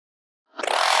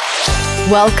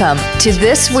Welcome to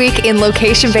This Week in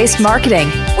Location-Based Marketing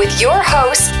with your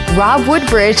hosts, Rob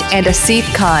Woodbridge and Asif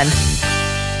Khan.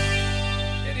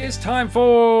 It is time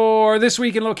for This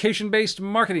Week in Location-Based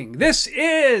Marketing. This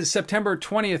is September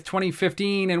 20th,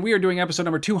 2015, and we are doing episode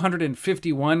number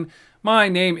 251. My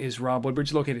name is Rob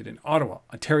Woodbridge, located in Ottawa,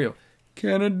 Ontario,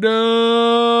 Canada,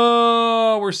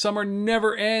 where summer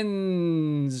never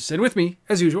ends. And with me,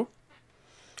 as usual,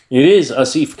 it is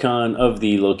Asif Khan of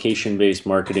the Location-Based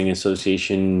Marketing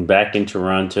Association, back in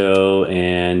Toronto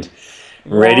and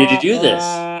ready to do this.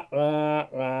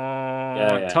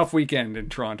 Yeah. Tough weekend in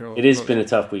Toronto. It has been a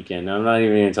tough weekend. I'm not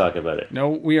even going to talk about it. No,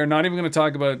 we are not even going to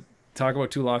talk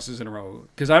about two losses in a row,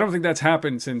 because I don't think that's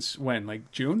happened since when, like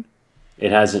June?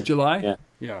 It hasn't. July?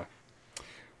 Yeah.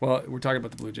 Well, we're talking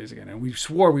about the Blue Jays again, and we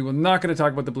swore we were not going to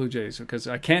talk about the Blue Jays because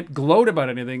I can't gloat about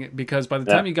anything, because by the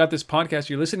time you got this podcast,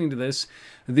 you're listening to this,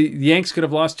 the Yanks could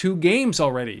have lost 2 games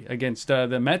already against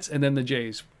the Mets and then the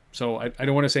Jays. So I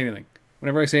don't want to say anything.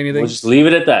 Whenever I say anything, we'll just leave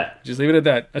it at that. Just leave it at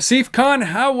that. Asif Khan,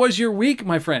 how was your week,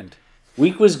 my friend?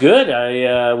 Week was good.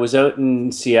 I was out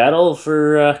in Seattle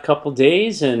for a couple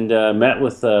days and met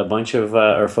with a bunch of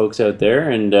our folks out there,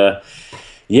 and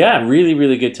really,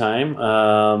 really good time.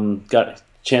 Got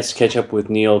chance to catch up with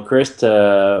Neil Christ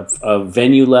of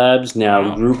Venue Labs,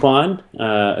 now Groupon,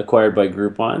 acquired by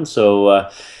Groupon. So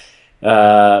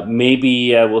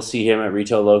maybe we'll see him at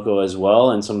Retail Loco as well,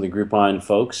 and some of the Groupon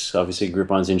folks. Obviously,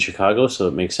 Groupon's in Chicago, so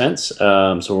it makes sense.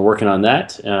 So we're working on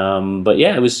that. But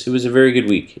yeah, it was a very good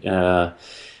week.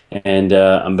 And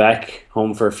I'm back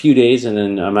home for a few days, and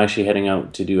then I'm actually heading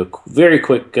out to do a very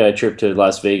quick trip to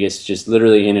Las Vegas, just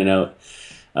literally in and out.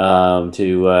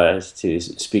 To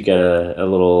speak at a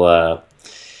little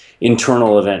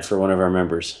internal event for one of our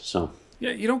members. So yeah,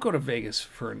 you don't go to Vegas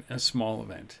for a small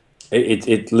event.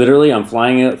 It literally, I'm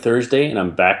flying out Thursday and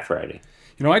I'm back Friday.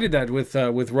 You know, I did that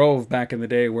with Rove back in the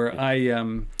day, where I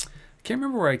can't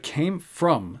remember where I came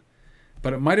from,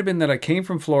 but it might have been that I came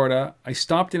from Florida. I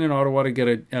stopped in Ottawa to get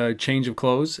a change of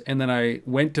clothes, and then I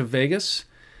went to Vegas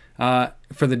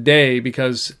for the day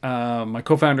because my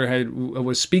co-founder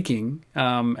was speaking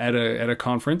at a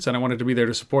conference, and I wanted to be there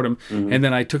to support him. Mm-hmm. And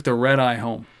then I took the red eye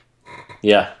home.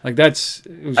 Yeah, like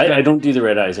I don't do the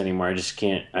red eyes anymore. I just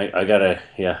can't. I gotta.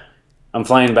 Yeah, I'm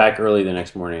flying back early the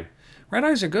next morning. Red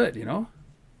eyes are good, you know.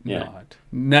 Yeah.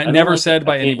 Never said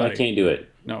by anybody. I can't do it.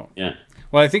 No. Yeah.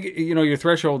 Well, I think your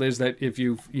threshold is that if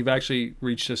you've actually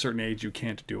reached a certain age, you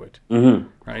can't do it. Mm-hmm.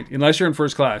 Right, unless you're in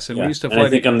first class. And we used to fly. I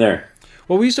think I'm there.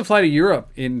 Well, we used to fly to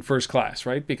Europe in first class,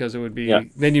 right? Because it would be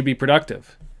then you'd be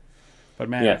productive. But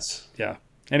man, yeah.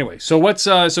 Anyway, so what's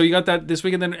so you got that this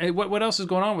week, and then what else is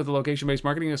going on with the Location-Based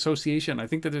Marketing Association? I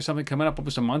think that there's something coming up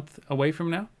almost a month away from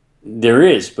now. There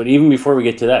is, but even before we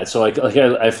get to that, so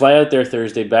I fly out there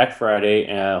Thursday, back Friday,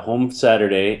 home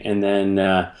Saturday, and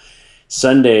then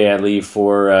Sunday I leave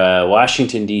for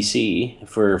Washington D.C.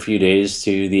 for a few days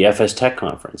to the FS Tech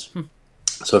conference.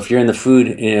 So if you're in the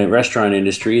food and restaurant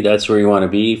industry, that's where you want to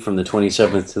be from the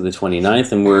 27th to the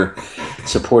 29th, and we're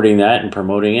supporting that and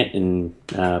promoting it and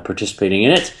participating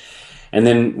in it. And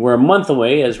then we're a month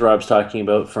away, as Rob's talking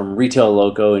about, from Retail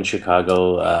Loco in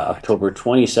Chicago, October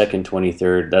 22nd,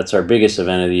 23rd. That's our biggest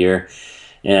event of the year,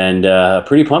 and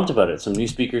pretty pumped about it. Some new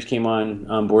speakers came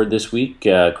on board this week.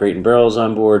 Crate and Barrel's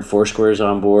on board, Foursquare's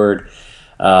on board.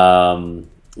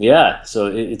 Yeah, so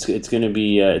it's gonna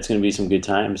be some good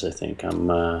times. I think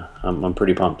I'm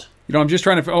pretty pumped. I'm just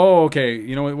trying to. Oh, okay.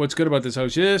 You know what's good about this? I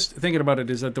was just thinking about it.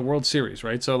 Is that the World Series,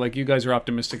 right? So like you guys are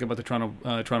optimistic about the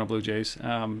Toronto Blue Jays,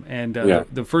 and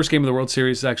the first game of the World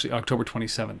Series is actually October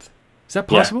 27th. Is that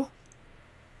possible?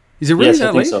 Yeah. Is it really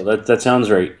that late? Yes, I think so. That sounds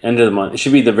right. End of the month. It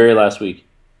should be the very last week.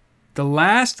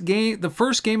 The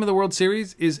first game of the World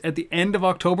Series is at the end of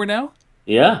October now.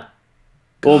 Yeah.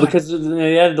 Well, because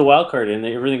they added the wild card and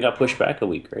everything got pushed back a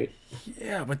week, right?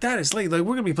 Yeah, but that is late. Like,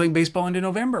 we're going to be playing baseball into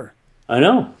November. I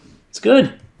know. It's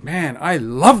good. Man, I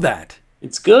love that.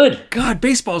 It's good. God,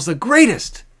 baseball's the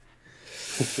greatest.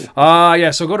 So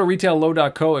go to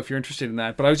retaillow.co if you're interested in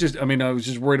that. But I was just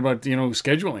worried about,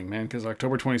 scheduling, man, because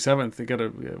October 27th, they got to,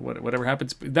 whatever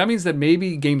happens. That means that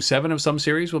maybe Game 7 of some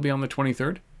series will be on the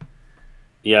 23rd.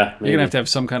 Yeah, maybe. You're gonna have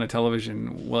some kind of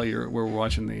television while we're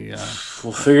watching the.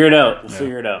 We'll figure it out. We'll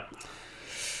figure it out.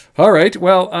 All right.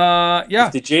 Well,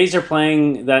 If the Jays are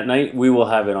playing that night, we will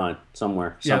have it on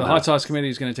somewhere. Yeah, the Hot Sauce Committee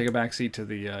is going to take a back seat to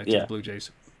the Blue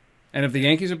Jays. And if the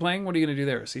Yankees are playing, what are you going to do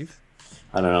there, Asif?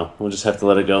 I don't know. We'll just have to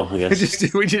let it go, I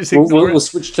guess. we just ignore it. We'll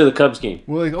switch to the Cubs game.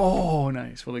 We'll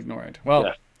nice. We'll ignore it. Well.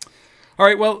 Yeah. All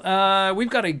right, well,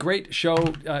 we've got a great show.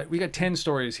 We got 10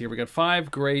 stories here. We got 5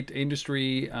 great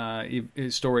industry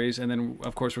stories, and then,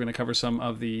 of course, we're going to cover some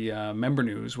of the member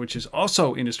news, which is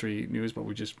also industry news, but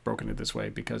we just broken it this way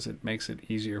because it makes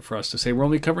it easier for us to say we're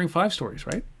only covering 5 stories,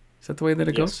 right? Is that the way that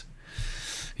it goes?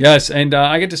 Yes, and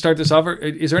I get to start this off.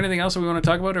 Is there anything else that we want to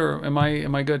talk about, or am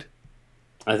I good?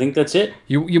 I think that's it.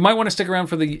 You might want to stick around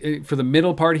for the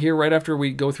middle part here, right after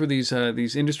we go through these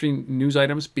industry news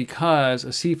items, because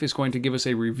Asif is going to give us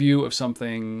a review of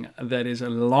something that is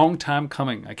a long time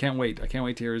coming. I can't wait. I can't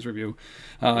wait to hear his review.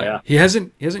 He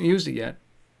hasn't used it yet,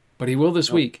 but he will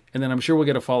this week, and then I'm sure we'll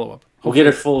get a follow up. We'll get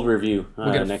a full review.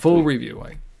 We'll get a full review.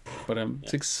 But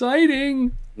it's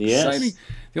exciting. Yes. Exciting.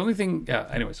 The only thing,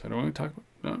 anyways, I don't want to talk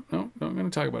about. No, I'm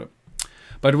going to talk about it.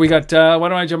 But we got, why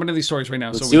don't I jump into these stories right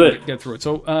now Let's so we do can it. get through it.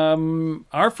 So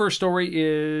our first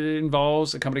story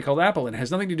involves a company called Apple, and it has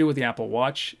nothing to do with the Apple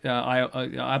Watch.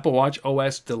 Apple Watch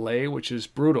OS delay, which is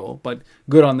brutal, but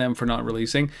good on them for not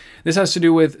releasing. This has to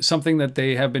do with something that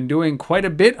they have been doing quite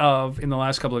a bit of in the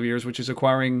last couple of years, which is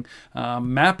acquiring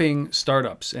mapping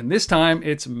startups. And this time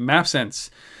it's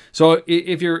MapSense. So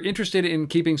if you're interested in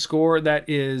keeping score, that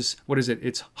is, what is it?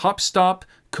 It's HopStop,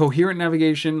 Coherent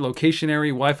Navigation,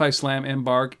 Locationary, Wi-Fi Slam,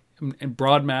 Embark, and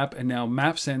Broadmap, and now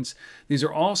MapSense. These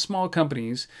are all small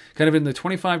companies, kind of in the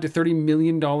 $25 to $30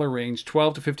 million range,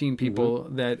 12 to 15 people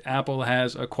that Apple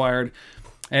has acquired.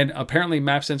 And apparently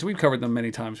MapSense, we've covered them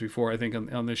many times before, I think,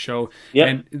 on this show. Yep.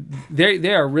 And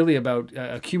they are really about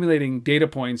accumulating data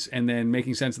points and then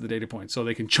making sense of the data points. So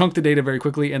they can chunk the data very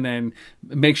quickly and then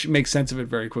make sense of it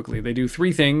very quickly. They do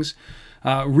 3 things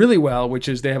really well, which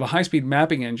is they have a high-speed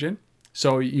mapping engine.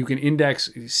 So you can index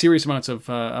serious amounts of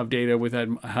data with that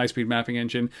high-speed mapping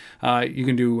engine. You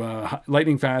can do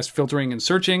lightning fast filtering and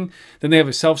searching. Then they have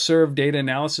a self-serve data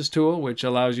analysis tool, which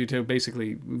allows you to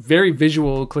basically very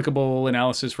visual, clickable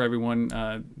analysis for everyone.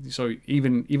 So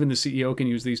even the CEO can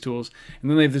use these tools.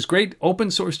 And then they have this great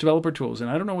open-source developer tools. And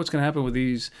I don't know what's going to happen with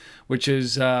these, which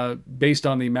is based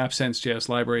on the MapSense JS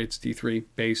library. It's D3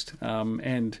 based.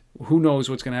 And who knows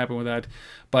what's going to happen with that.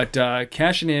 But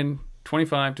cashing in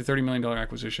 $25 to $30 million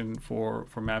acquisition for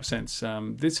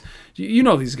MapSense. This, you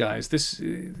know, these guys.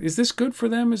 Is this good for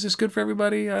them? Is this good for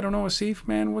everybody? I don't know, Asif,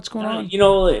 man, what's going on?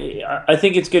 I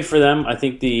think it's good for them. I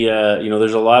think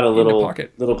there's a lot of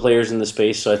little players in the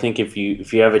space. So I think if you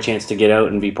have a chance to get out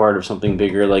and be part of something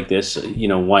bigger like this,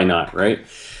 why not, right?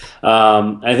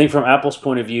 I think from Apple's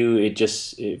point of view,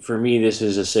 for me, this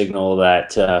is a signal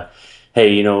that.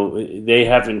 Hey, they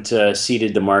haven't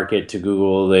ceded the market to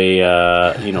Google. They,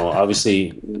 obviously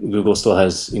Google still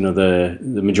has, the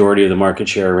majority of the market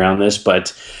share around this,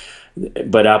 but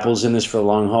Apple's in this for the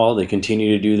long haul. They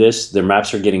continue to do this. Their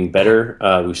maps are getting better.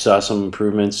 We saw some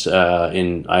improvements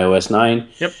in iOS 9.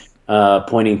 Yep.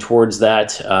 Pointing towards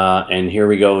that, and here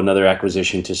we go, another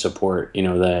acquisition to support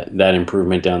that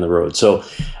improvement down the road. So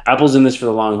Apple's in this for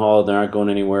the long haul. They're not going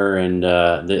anywhere, and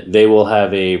they will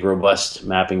have a robust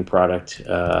mapping product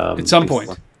at some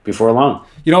point before long.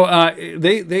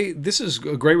 This is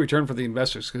a great return for the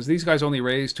investors because these guys only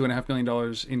raised $2.5 million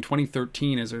in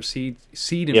 2013 as their seed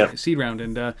round,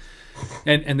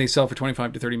 and they sell for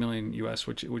 25 to 30 million US,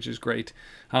 which is great.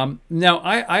 Now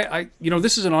I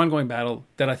this is an ongoing battle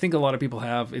that I think a lot of people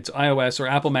have. It's iOS or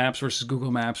Apple Maps versus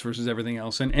Google Maps versus everything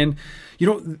else, and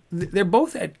they're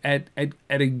both at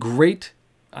a great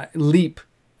leap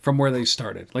from where they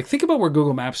started. Like, think about where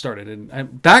Google Maps started.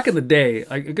 And back in the day,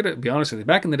 I gotta be honest with you,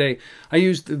 back in the day, I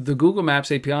used the Google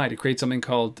Maps API to create something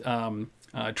called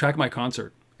Track My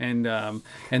Concert. And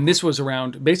this was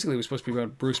around, basically it was supposed to be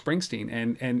about Bruce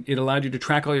Springsteen, and it allowed you to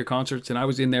track all your concerts. And I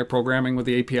was in there programming with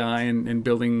the API and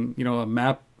building, a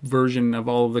map version of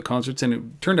all of the concerts, and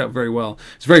it turned out very well.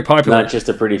 It's very popular. Not just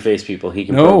a pretty face, people. He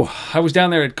can. No, I was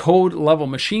down there at code level,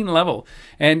 machine level,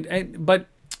 but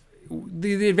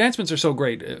the advancements are so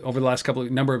great over the last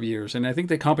number of years, and I think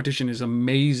the competition is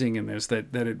amazing in this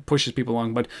that it pushes people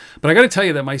along. But I got to tell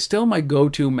you that my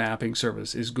go-to mapping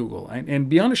service is Google, and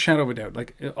beyond a shadow of a doubt,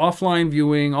 like offline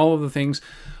viewing, all of the things.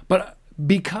 But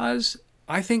because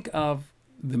I think of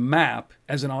the map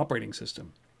as an operating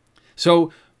system,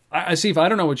 so I see. If I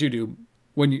don't know what you do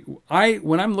when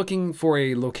I'm looking for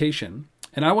a location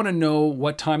and I want to know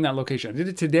what time that location. I did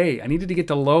it today. I needed to get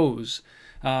to Lowe's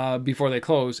before they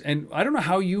close, and I don't know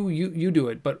how you do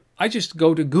it, but I just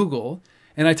go to Google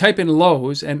and I type in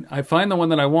Lowe's and I find the one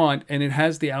that I want, and it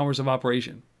has the hours of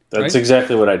operation. That's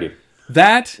exactly what I do.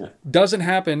 That doesn't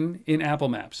happen in Apple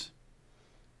Maps.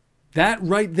 That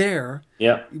right there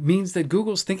Yeah. means that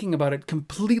Google's thinking about it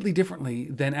completely differently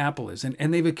than Apple is.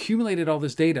 And they've accumulated all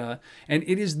this data, and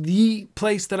it is the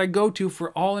place that I go to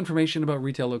for all information about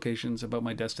retail locations, about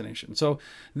my destination. So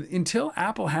until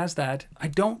Apple has that, I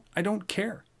don't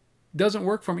care. Doesn't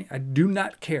work for me. I do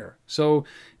not care. So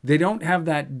they don't have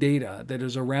that data that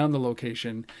is around the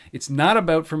location. It's not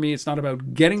about, for me, it's not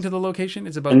about getting to the location.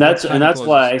 It's about, and that's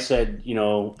why I said,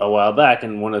 a while back,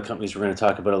 and one of the companies we're going to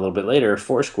talk about a little bit later,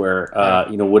 Foursquare,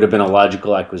 would have been a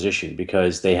logical acquisition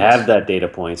because they have that data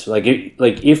points.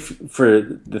 If for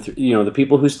the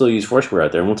people who still use Foursquare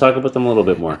out there, and we'll talk about them a little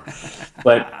bit more,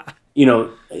 but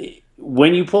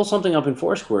when you pull something up in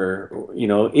Foursquare,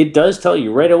 it does tell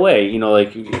you right away,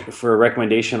 for a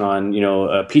recommendation on,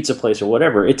 a pizza place or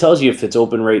whatever, it tells you if it's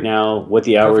open right now, what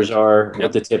the hours are,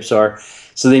 what the tips are.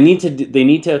 So they need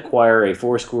to acquire a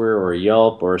Foursquare or a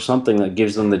Yelp or something that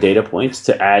gives them the data points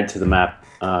to add to the map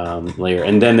layer,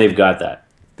 and then they've got that.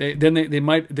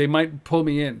 They might pull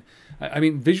me in. I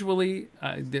mean, visually,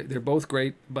 they're both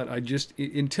great, but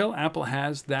until Apple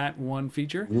has that one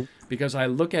feature, because I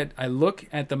look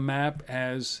at the map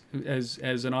as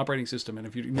an operating system, and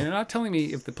if you're not telling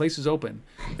me if the place is open,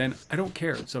 then I don't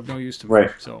care. It's of no use to me.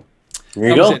 Right. So there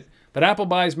you go. But Apple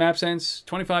buys MapSense,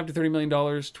 $25 to $30 million,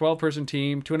 12-person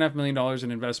team, $2.5 million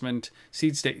in investment,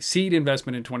 seed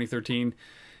investment in 2013.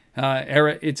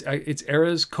 It's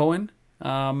Era's Cohen.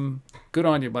 Good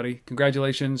on you, buddy.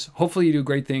 Congratulations. Hopefully you do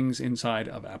great things inside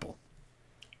of Apple.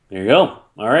 There you go.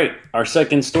 All right. Our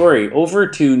second story, over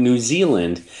to New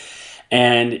Zealand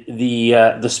and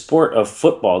the sport of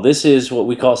football. This is what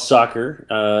we call soccer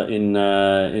in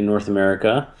North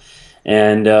America.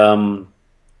 And so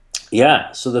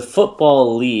the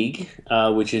Football League,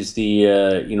 which is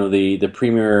the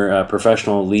premier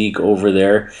professional league over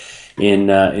there in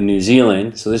New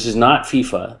Zealand. So this is not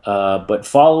FIFA, but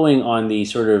following on the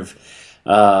sort of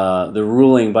the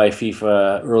ruling by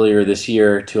FIFA earlier this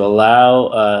year to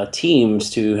allow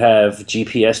teams to have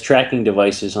GPS tracking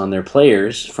devices on their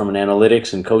players from an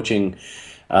analytics and coaching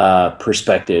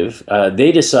perspective,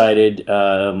 they decided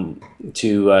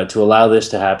to allow this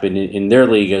to happen in their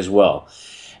league as well.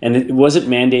 And it wasn't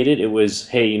mandated. It was,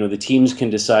 hey, the teams can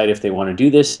decide if they want to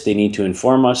do this. They need to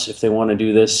inform us if they want to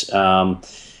do this.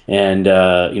 And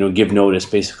give notice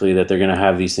basically that they're going to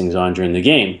have these things on during the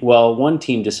game. Well, one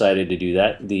team decided to do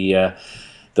that.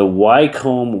 The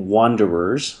Wycombe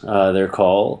Wanderers, they're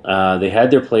called. They had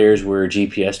their players wear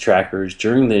GPS trackers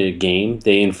during the game.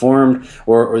 They informed,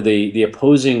 or the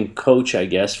opposing coach, I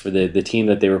guess, for the team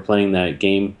that they were playing that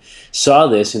game, saw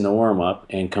this in the warm-up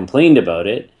and complained about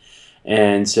it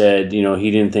and said,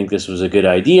 he didn't think this was a good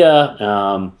idea.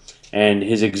 And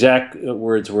his exact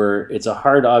words were, "It's a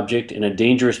hard object and a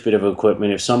dangerous bit of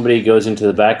equipment. If somebody goes into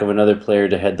the back of another player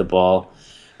to head the ball,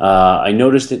 I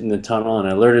noticed it in the tunnel and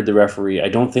I alerted the referee. I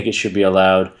don't think it should be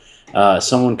allowed.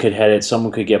 Someone could head it,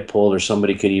 someone could get pulled, or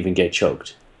somebody could even get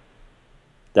choked."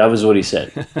 That was what he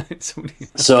said.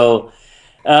 So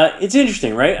it's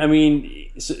interesting, right? I mean,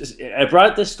 I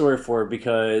brought this story forward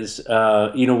because,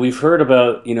 we've heard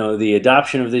about, the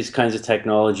adoption of these kinds of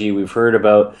technology. We've heard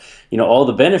about, all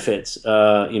the benefits,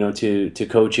 to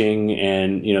coaching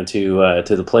and, to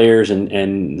the players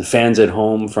and the fans at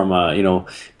home from,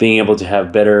 being able to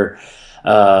have better,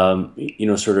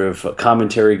 sort of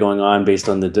commentary going on based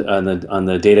on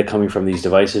the data coming from these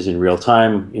devices in real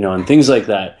time, and things like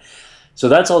that. So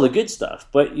that's all the good stuff.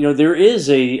 But, there is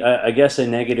I guess a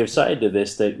negative side to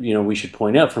this that, we should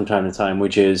point out from time to time,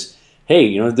 which is,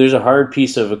 hey, there's a hard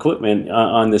piece of equipment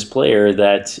on this player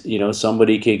that,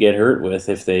 somebody could get hurt with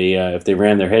if they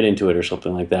ram their head into it or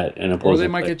something like that. Or they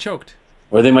might get choked.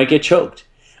 Or they might get choked.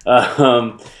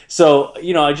 So,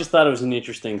 I just thought it was an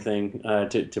interesting thing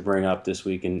to bring up this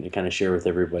week and kind of share with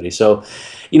everybody. So,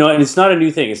 and it's not a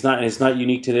new thing. It's not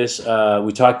unique to this.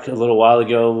 We talked a little while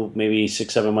ago, maybe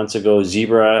 6-7 months ago,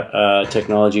 Zebra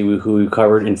technology, who we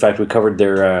covered. In fact, we covered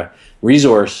their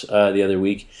resource the other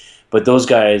week. But those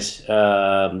guys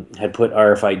had put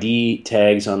RFID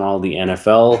tags on all the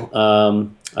NFL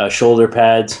shoulder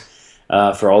pads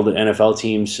for all the NFL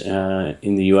teams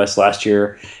in the U.S. last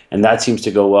year, and that seems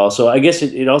to go well. So I guess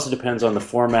it also depends on the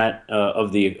format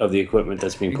of the equipment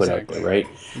that's being put out there, right?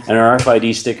 Exactly. An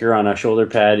RFID sticker on a shoulder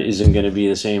pad isn't going to be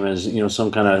the same as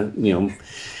some kind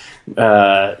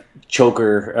of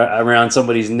choker around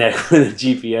somebody's neck with a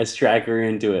GPS tracker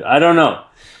into it. I don't know.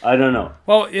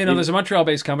 Well, there's a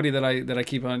Montreal-based company that I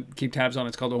keep tabs on.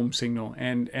 It's called Ohm Signal,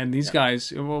 and these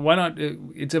guys. Well, why not?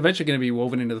 It's eventually going to be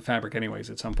woven into the fabric,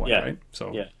 anyways, at some point, right?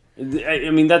 So yeah,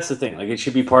 I mean that's the thing. Like it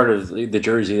should be part of the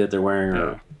jersey that they're wearing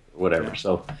or whatever. Yeah.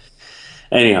 So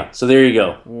Anyhow, so there you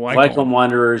go. Wycombe. Wycombe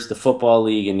Wanderers, the Football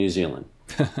League in New Zealand.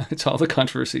 It's all the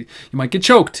controversy. You might get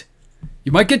choked.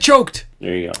 You might get choked.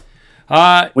 There you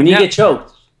go. When you get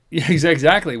choked. Yeah,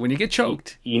 exactly. When you get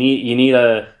choked. You need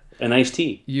an iced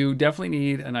tea. You definitely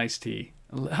need an iced tea.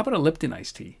 How about a Lipton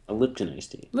iced tea? A Lipton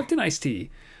iced tea. Lipton iced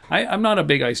tea. I'm not a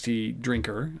big iced tea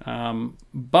drinker,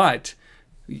 but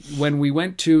when we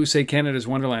went to, say, Canada's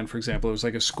Wonderland, for example, it was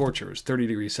like a scorcher. It was 30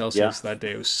 degrees Celsius that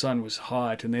day. The sun was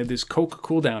hot, and they had this Coke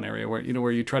cool down area where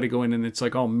you try to go in and it's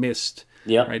like all mist,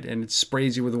 right? And it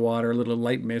sprays you with water, a little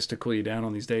light mist to cool you down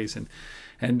on these days.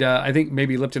 And I think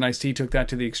maybe Lipton iced tea took that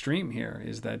to the extreme here.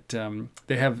 Is that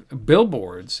they have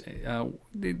billboards.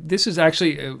 This is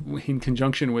actually in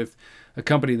conjunction with a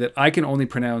company that I can only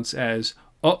pronounce as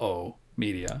Uh-Oh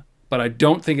Media. But I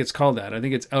don't think it's called that. I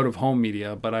think it's Out of Home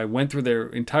Media. But I went through their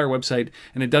entire website,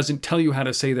 and it doesn't tell you how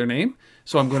to say their name.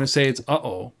 So I'm going to say it's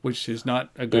Uh-Oh, which is not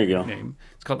a good name.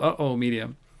 It's called Uh-Oh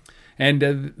Media.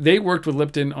 And they worked with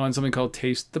Lipton on something called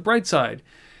Taste the Bright Side.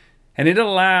 And it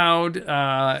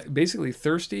allowed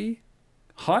basically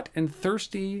hot and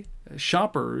thirsty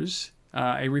shoppers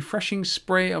a refreshing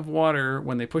spray of water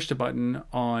when they pushed a button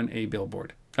on a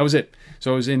billboard. That was it.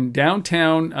 So it was in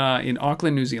downtown in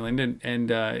Auckland, New Zealand,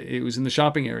 and it was in the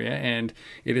shopping area. And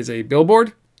it is a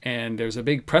billboard, and there's a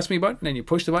big press me button, and you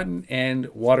push the button, and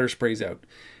water sprays out.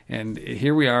 And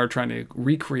here we are trying to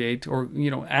recreate or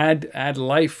add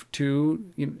life to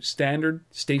standard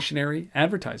stationary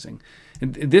advertising.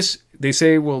 And this, they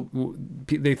say,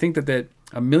 they think that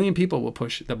 1 million people will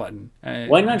push the button.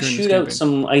 Why not shoot out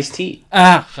some iced tea?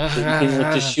 So you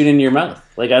can just shoot in your mouth.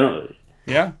 Like, I don't.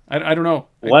 Yeah, I don't know.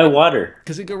 Why water?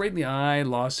 Because it go right in the eye,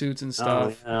 lawsuits and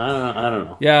stuff. I don't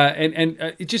know. Yeah, and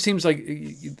it just seems like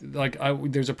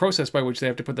there's a process by which they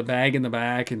have to put the bag in the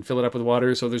back and fill it up with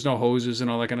water, so there's no hoses and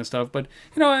all that kind of stuff. But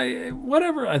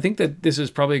whatever. I think that this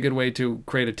is probably a good way to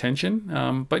create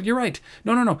attention. But you're right.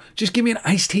 No. Just give me an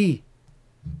iced tea.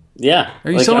 Yeah.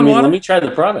 Are you selling water? Let me try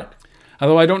the product.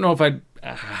 Although I don't know if I'd.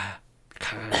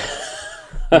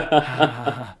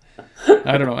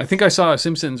 I don't know. I think I saw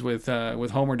Simpsons with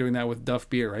Homer doing that with Duff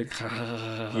beer, right?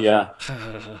 Yeah.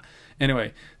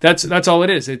 Anyway, that's all it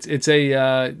is. It's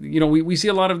a we see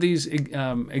a lot of these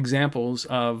examples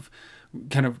of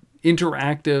kind of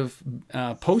interactive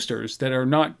posters that are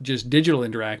not just digital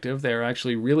interactive; they're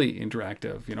actually really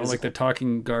interactive. Like the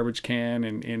talking garbage can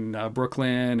in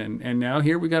Brooklyn, and now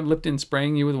here we got Lipton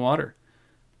spraying you with water.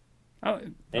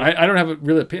 I don't have a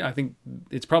real opinion. I think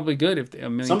it's probably good if 1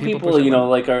 million some people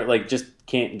just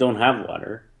don't have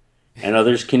water, and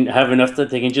others can have enough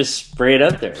that they can just spray it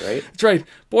out there, right? That's right.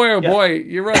 Boy, boy,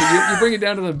 you're right. You bring it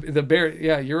down to the bare.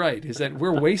 Yeah, you're right. Is that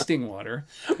we're wasting water?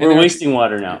 We're wasting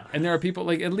water now, and there are people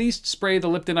at least spray the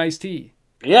Lipton iced tea.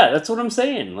 Yeah, that's what I'm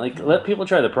saying. Let people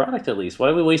try the product at least. Why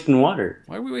are we wasting water?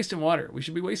 Why are we wasting water? We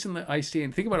should be wasting the iced tea.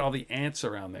 And think about all the ants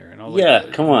around there and all the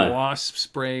come on, wasp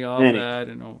spray, all that,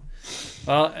 and all.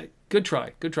 Good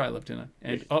try, Lipton.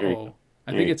 And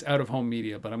I think it's Out of Home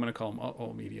Media, but I'm going to call them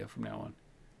Uh-Oh Media from now on.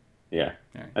 Yeah,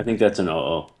 right. I think that's an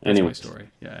Anyway, my story.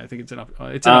 Yeah, I think it's an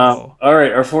It's an Uh-Oh. All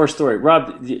right, our fourth story.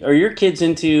 Rob, are your kids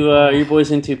into? Are your boys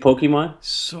into Pokemon?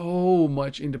 So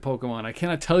much into Pokemon. I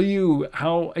cannot tell you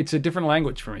how it's a different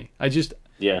language for me.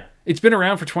 It's been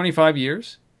around for 25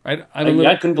 years. Right? I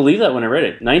couldn't believe that when I read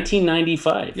it.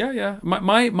 1995. Yeah.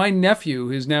 My nephew,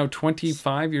 who's now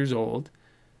 25 years old.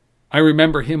 I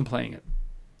remember him playing it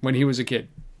when he was a kid,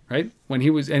 right? He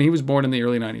was born in the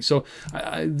early 90s. So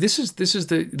this is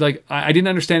the I didn't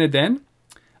understand it then.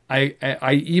 I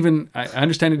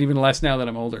understand it even less now that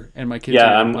I'm older and my kids.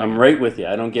 Yeah, I'm right with you.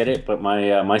 I don't get it, but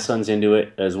my son's into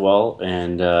it as well.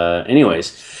 And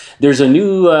anyways, there's a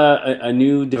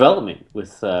new development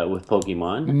with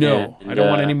Pokemon. No, I don't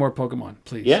want any more Pokemon,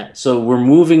 please. Yeah, so we're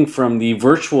moving from the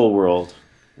virtual world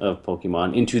of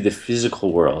Pokemon into the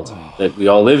physical world that we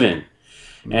all live in.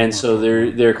 And so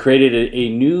they're created a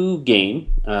new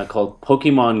game called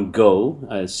Pokemon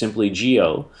Go, simply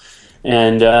Go.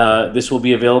 And this will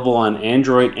be available on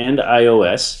Android and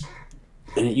iOS.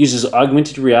 And it uses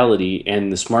augmented reality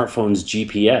and the smartphone's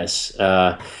GPS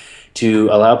to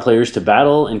allow players to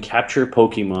battle and capture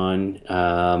Pokemon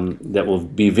that will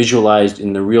be visualized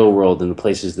in the real world in the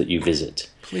places that you visit.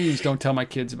 Please don't tell my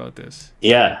kids about this.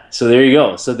 Yeah, so there you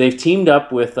go. So they've teamed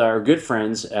up with our good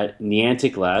friends at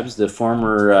Niantic Labs, the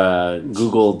former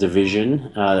Google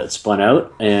division that spun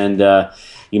out. And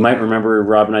you might remember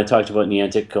Rob and I talked about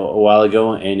Niantic a while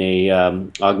ago in a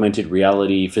augmented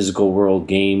reality physical world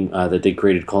game that they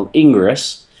created called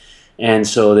Ingress. And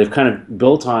so they've kind of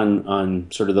built on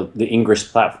sort of the Ingress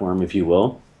platform, if you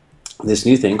will, this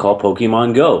new thing called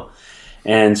Pokemon Go.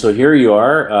 And so here you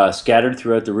are, scattered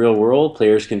throughout the real world.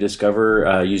 Players can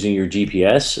discover using your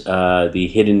GPS the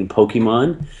hidden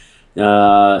Pokemon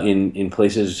in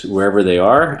places wherever they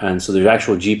are. And so there's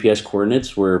actual GPS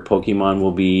coordinates where Pokemon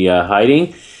will be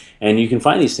hiding, and you can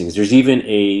find these things. There's even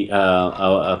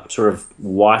a sort of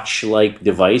watch-like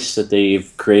device that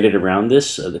they've created around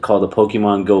this called the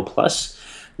Pokemon Go Plus,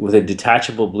 with a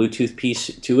detachable Bluetooth piece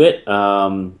to it,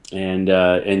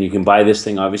 and you can buy this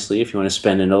thing obviously if you want to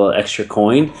spend a little extra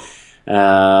coin,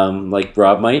 like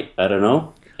Rob might, I don't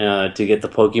know, to get the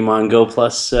Pokemon Go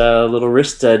Plus little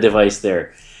wrist device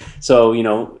there. So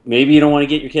maybe you don't want to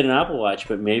get your kid an Apple Watch,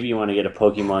 but maybe you want to get a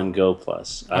Pokemon Go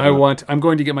Plus. I'm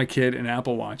going to get my kid an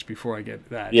Apple Watch before I get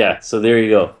that. Yeah, so there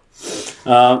you go.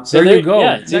 So there you go.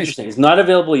 Yeah, it's Nice. interesting. It's not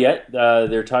available yet.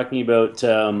 They're talking about.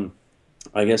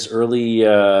 I guess early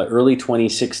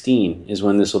 2016 is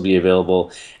when this will be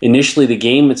available. Initially, the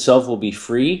game itself will be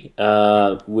free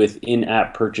with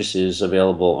in-app purchases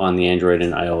available on the Android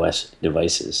and iOS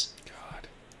devices. God.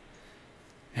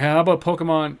 How about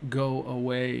Pokemon Go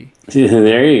Away?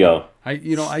 There you go.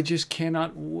 I just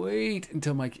cannot wait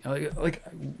until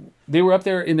they were up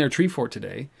there in their tree fort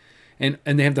today. And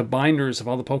they have the binders of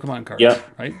all the Pokemon cards,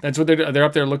 right? That's what they're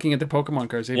up there looking at the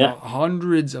Pokemon cards. They have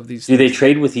hundreds of these. Do they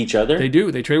trade with each other? They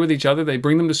do. They trade with each other. They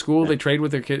bring them to school. They trade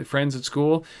with their friends at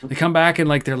school. They come back and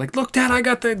they're like, "Look, Dad, I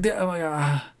got the." I'm like,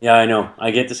 ah. Yeah, I know.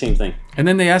 I get the same thing. And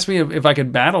then they asked me if I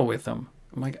could battle with them.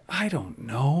 I'm like, I don't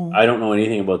know. I don't know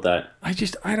anything about that.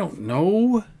 I don't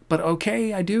know. But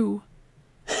okay, I do.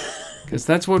 Because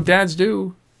that's what dads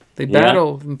do. They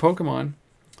battle in Pokemon.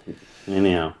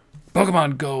 Anyhow.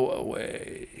 Pokemon Go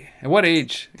Away. At what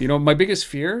age? My biggest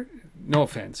fear, no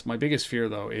offense, my biggest fear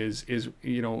though is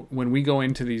when we go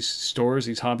into these stores,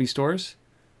 these hobby stores,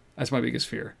 that's my biggest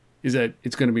fear, is that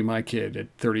it's going to be my kid at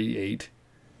 38,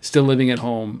 still living at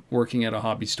home, working at a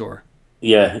hobby store.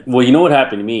 Yeah. Well, you know what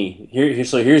happened to me?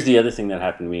 Here's the other thing that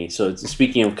happened to me. So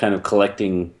speaking of kind of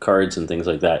collecting cards and things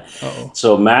like that. Uh-oh.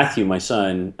 So Matthew, my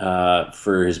son,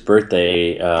 for his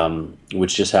birthday,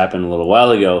 which just happened a little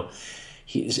while ago,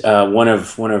 he's one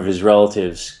of his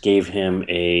relatives gave him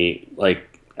a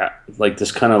like this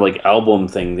kind of like album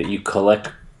thing that you collect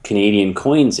Canadian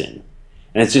coins in,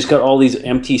 and it's just got all these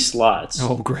empty slots.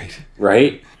 Oh, great!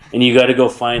 Right, and you got to go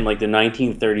find like the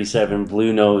 1937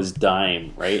 Blue Nose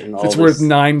dime, right? And all it's worth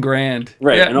 $9,000,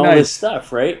 right? Yeah, and all nice. this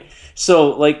stuff, right? So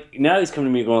like now he's coming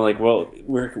to me going like, well,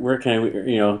 where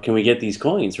can we get these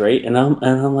coins, right? And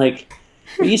I'm like,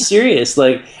 are you serious?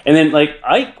 Like, and then like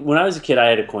when I was a kid, I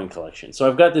had a coin collection. So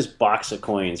I've got this box of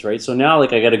coins, right? So now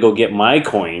like I got to go get my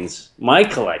coins, my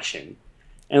collection,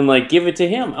 and like give it to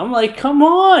him. I'm like, come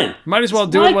on. Might as well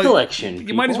it's do my it. collection.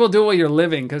 You might as well do it while you're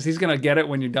living, because he's gonna get it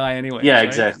when you die anyway. Yeah, right?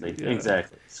 exactly.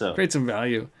 Exactly. So create some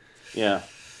value. yeah.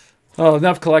 Oh,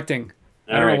 enough collecting.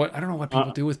 I don't right. know what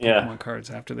people do with Pokemon cards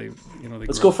after they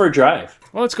Let's go for a drive.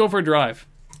 Well, let's go for a drive.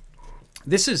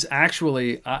 This is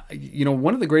actually,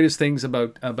 one of the greatest things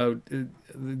about the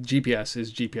GPS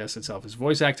is GPS itself, is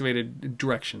voice activated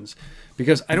directions,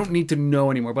 because I don't need to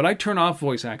know anymore. But I turn off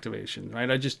voice activation, right?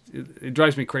 It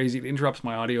drives me crazy. It interrupts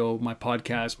my audio, my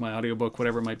podcast, my audiobook,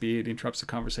 whatever it might be. It interrupts the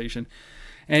conversation.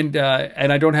 And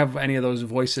I don't have any of those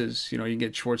voices. You can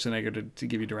get Schwarzenegger to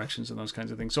give you directions and those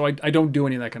kinds of things. So I don't do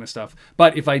any of that kind of stuff.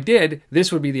 But if I did,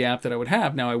 this would be the app that I would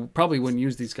have. Now, I probably wouldn't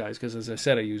use these guys because, as I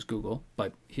said, I use Google.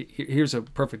 But here's a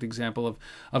perfect example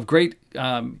of great,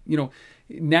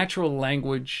 natural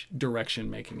language direction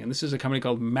making. And this is a company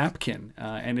called Mapkin.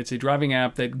 And it's a driving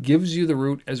app that gives you the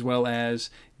route as well as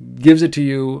gives it to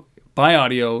you by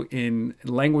audio in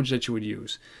language that you would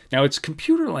use. Now, it's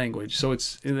computer language, so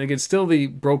it's still the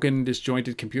broken,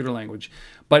 disjointed computer language.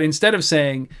 But instead of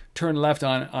saying turn left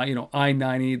on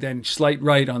I-90, then slight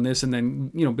right on this, and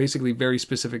then basically very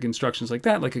specific instructions like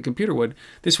that, like a computer would,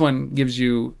 this one gives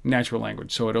you natural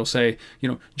language. So it'll say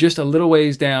just a little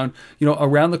ways down,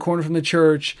 around the corner from the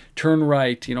church, turn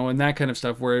right, and that kind of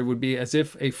stuff, where it would be as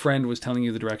if a friend was telling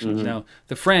you the directions. Mm-hmm. Now,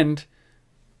 the friend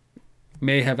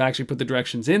may have actually put the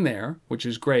directions in there, which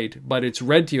is great, but it's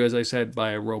read to you, as I said,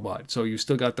 by a robot. So you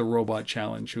still got the robot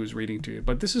challenge who's reading to you.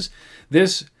 But this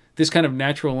kind of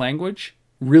natural language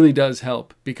really does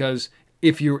help, because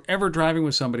if you're ever driving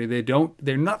with somebody,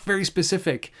 they're not very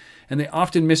specific, and they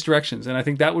often miss directions. And I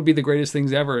think that would be the greatest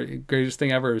thing ever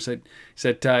is that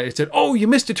it said, oh, you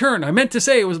missed a turn. I meant to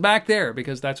say it was back there,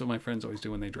 because that's what my friends always do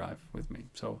when they drive with me.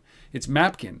 So it's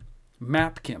Mapkin.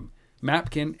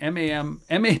 Mapkin,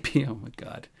 M-A-P, oh my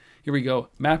God. Here we go,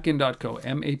 mapkin.co,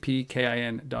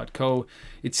 mapkin.co.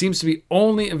 It seems to be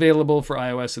only available for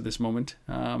iOS at this moment,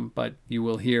 but you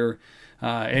will hear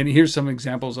And here's some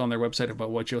examples on their website about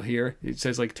what you'll hear. It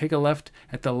says, like, take a left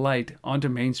at the light onto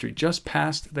Main Street, just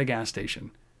past the gas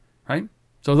station, right?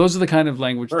 So those are the kind of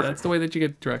language. Perfect. That's the way that you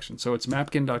get directions. So it's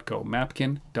mapkin.co.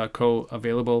 Mapkin.co,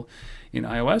 available in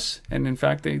iOS. And in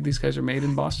fact, these guys are made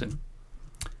in Boston.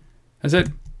 That's it.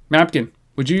 Mapkin.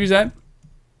 Would you use that?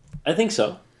 I think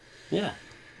so. Yeah.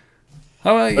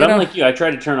 Oh, But I'm like you. I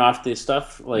try to turn off this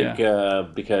stuff,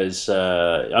 because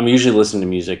I'm usually listening to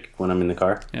music when I'm in the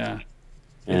car. Yeah.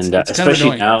 And it's kind of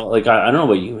especially annoying. now, like, I don't know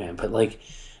about you, man, but like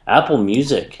Apple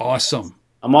Music, Awesome.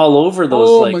 I'm all over those,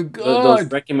 Oh like my God.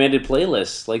 those recommended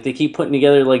playlists. Like, they keep putting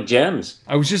together like gems.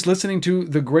 I was just listening to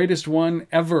the greatest one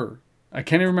ever. I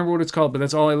can't even remember what it's called, but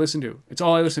that's all I listen to. It's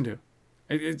all I listen to.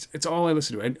 It's all I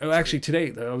listen to. And actually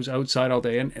today I was outside all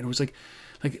day, and it was like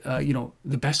the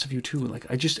best of U2. Like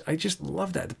I just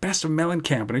love that. The best of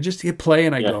Mellencamp, and I just hit play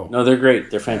and I go. No, they're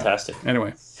great. They're fantastic.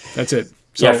 Anyway, that's it.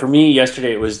 So, Yeah, for me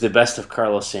yesterday it was the best of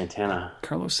Carlos Santana.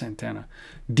 Carlos Santana,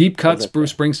 Deep Cuts,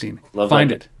 Bruce Springsteen.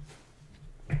 Find that it.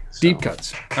 Deep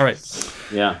Cuts. All right.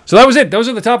 Yeah. So that was it. Those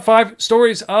are the top 5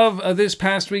 stories of this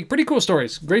past week. Pretty cool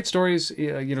stories. Great stories.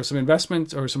 Some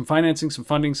investment or some financing, some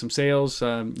funding, some sales.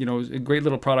 A great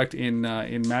little product in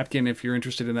Mapkin if you're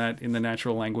interested in that in the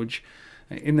natural language.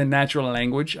 In the natural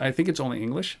language, I think it's only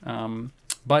English.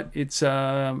 But these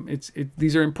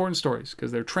are important stories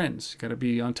because they're trends. You got to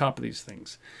be on top of these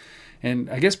things. And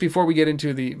I guess before we get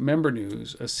into the member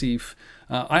news, Asif,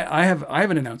 I have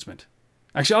an announcement.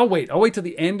 Actually, I'll wait till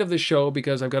the end of the show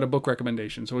because I've got a book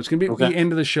recommendation. So it's going to be at the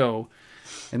end of the show.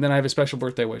 And then I have a special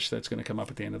birthday wish that's going to come up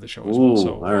at the end of the show as well.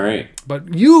 So, all right.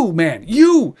 But you, man,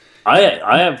 I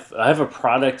have a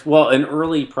product, an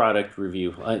early product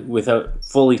review without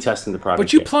fully testing the product.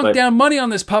 But you yet, plunked down money on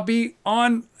this puppy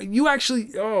I'm very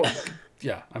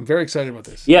excited about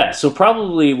this. Yeah, so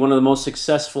probably one of the most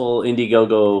successful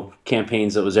Indiegogo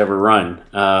campaigns that was ever run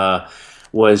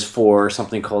was for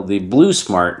something called the Blue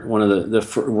Smart, one of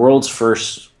the world's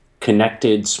first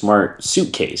connected smart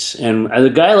suitcase. And as a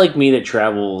guy like me that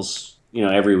travels,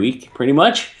 every week pretty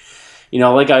much,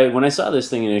 when I saw this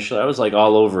thing initially, I was like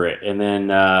all over it. And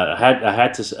then I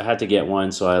had to get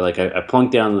one, so I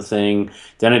plunked down the thing.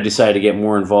 Then I decided to get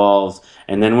more involved.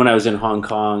 And then when I was in Hong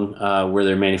Kong, where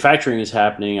their manufacturing is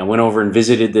happening, I went over and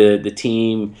visited the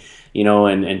team,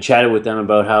 and chatted with them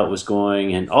about how it was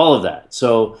going and all of that.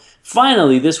 So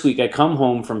finally, this week I come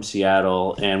home from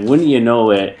Seattle, and wouldn't you know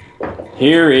it,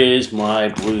 here is my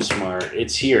Blue Smart.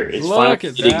 It's here. It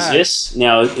exists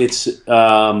now.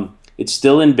 It's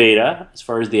still in beta as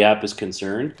far as the app is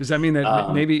concerned. Does that mean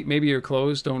that maybe your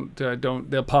clothes don't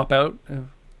they'll pop out?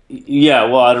 Yeah,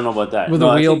 well, I don't know about that. With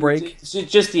a wheel break? It's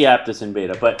just the app that's in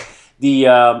beta, but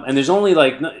and there's only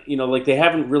they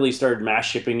haven't really started mass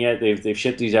shipping yet. They've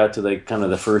shipped these out to kind of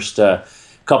the first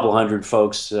couple hundred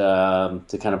folks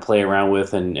to kind of play around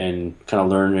with and kind of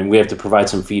learn, and we have to provide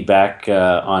some feedback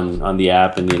on the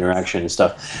app and the interaction and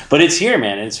stuff. But it's here,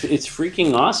 man. It's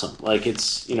freaking awesome. Like,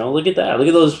 it's look at that. Look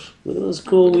at those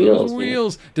cool wheels.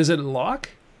 Wheels. Man. Does it lock?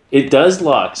 It does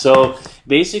lock. So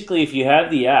basically, if you have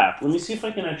the app, let me see if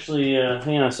I can actually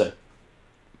hang on a sec.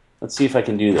 Let's see if I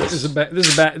can do this. This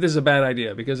is a bad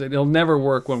idea because it'll never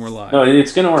work when we're live. No,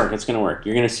 it's gonna work. It's gonna work.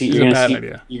 You're gonna see.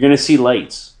 Idea. You're gonna see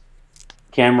lights,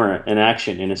 camera, and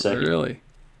action in a second. Really?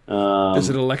 Does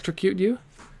it electrocute you?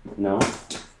 No.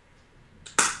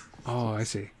 Oh, I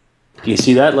see. Do you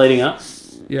see that lighting up?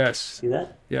 Yes. See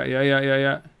that? Yeah.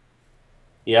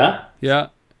 Yeah? Yeah.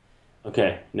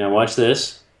 Okay. Now watch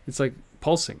this. It's like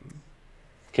pulsing.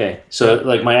 Okay. So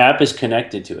my app is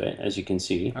connected to it, as you can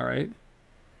see. All right.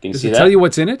 Can you Does see it that? tell you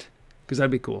what's in it? Because that'd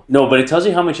be cool. No, but it tells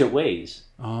you how much it weighs.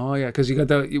 Oh yeah, because you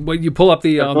got when you pull up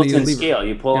the built-in lever. scale.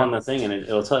 You pull on the thing and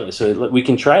it'll tell you. So we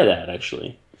can try that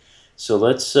actually. So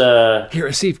let's. Here,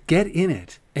 Asif, get in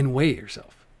it and weigh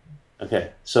yourself.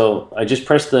 Okay. So I just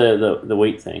pressed the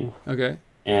weight thing. Okay.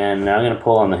 And now I'm gonna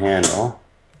pull on the handle.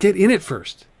 Get in it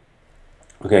first.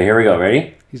 Okay, here we go.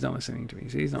 Ready? He's not listening to me.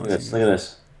 See, he's not Look listening. Look at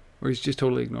this. Or he's just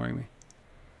totally ignoring me.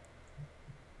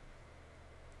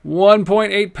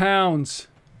 1.8 pounds.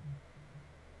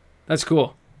 That's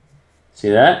cool. See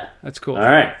that? That's cool. All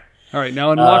right. All right.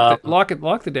 Now unlock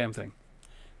lock the damn thing.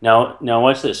 Now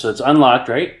watch this. So it's unlocked,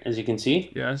 right? As you can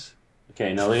see. Yes.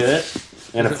 Okay. Now look at this.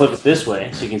 I'm gonna flip it this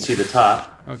way so you can see the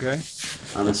top. Okay.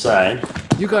 On the side.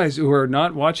 You guys who are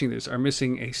not watching this are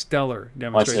missing a stellar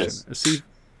demonstration. Watch this. See,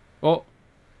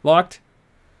 locked.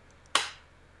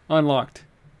 Unlocked.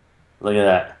 Look at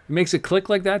that. It makes it click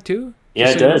like that too? Yeah,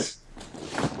 it does.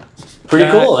 Pretty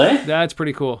cool, eh? That's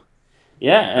pretty cool.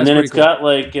 Yeah, and then it's got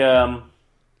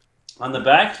on the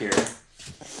back here,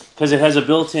 because it has a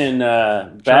built-in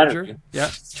battery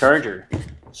charger.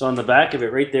 So on the back of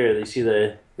it, right there, you see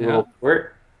the little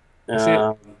port. see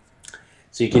it.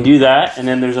 So you can do that, and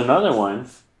then there's another one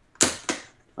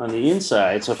on the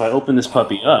inside. So if I open this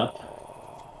puppy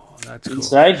up, That's cool.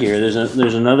 inside here, there's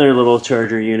another little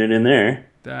charger unit in there.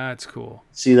 That's cool.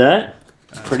 See that?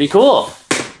 Pretty cool.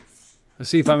 Let's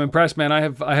see if I'm impressed, man. I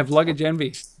have luggage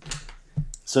envy.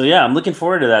 So yeah, I'm looking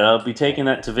forward to that. I'll be taking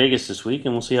that to Vegas this week,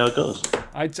 and we'll see how it goes.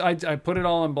 I put it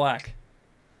all in black.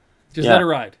 Just let it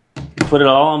ride. Put it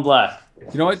all on black.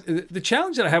 You know what? The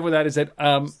challenge that I have with that is that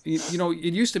you know,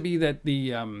 it used to be that the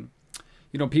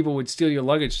you know, people would steal your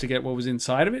luggage to get what was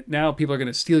inside of it. Now people are going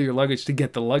to steal your luggage to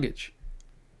get the luggage.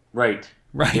 Right.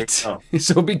 Right.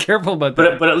 So be careful about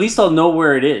that. But at least I'll know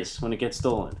where it is when it gets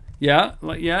stolen. Yeah.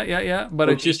 But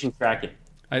it's just track it.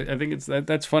 I think it's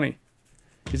that's funny.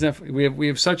 Isn't that, we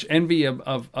have such envy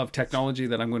of technology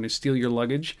that I'm going to steal your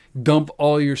luggage, dump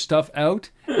all your stuff out,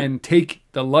 and take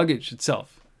the luggage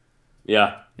itself.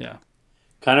 Yeah. Yeah.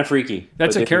 Kind of freaky.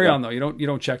 That's a carry-on though. You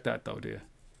don't check that though, do you?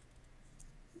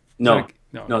 No,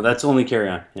 that's only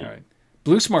carry-on. Yeah. All right.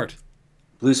 Blue Smart.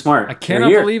 Blue Smart. I cannot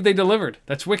believe they delivered.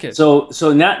 That's wicked. So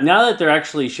now that they're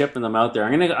actually shipping them out there,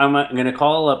 I'm gonna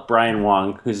call up Brian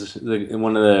Wong, who's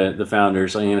one of the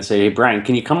founders. I'm gonna say, hey Brian,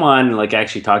 can you come on and like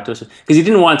actually talk to us? Because he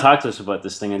didn't want to talk to us about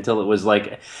this thing until it was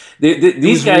like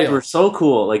these guys were so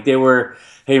cool. Like they were,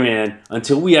 hey man,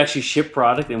 until we actually ship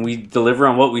product and we deliver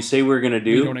on what we say we're gonna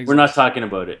do, we're not talking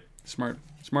about it. Smart,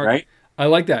 right? I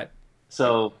like that.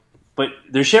 So. But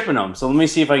they're shipping them, so let me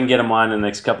see if I can get them on in the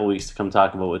next couple of weeks to come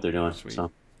talk about what they're doing. Sweet.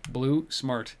 So. Blue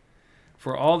Smart.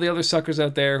 For all the other suckers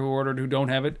out there who ordered who don't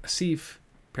have it, Asif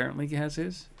apparently has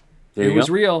his. It was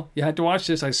real. You had to watch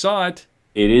this. I saw it.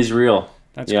 It is real.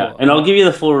 That's cool. And I'll give you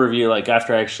the full review like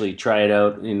after I actually try it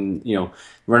out and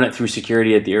run it through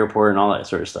security at the airport and all that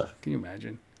sort of stuff. Can you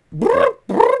imagine? I'm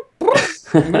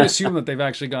going to assume that they've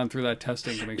actually gone through that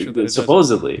testing to make sure that it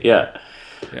supposedly, yeah.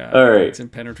 All right. It's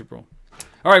impenetrable.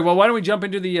 All right, well, why don't we jump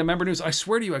into the member news? I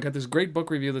swear to you, I got this great book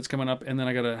review that's coming up, and then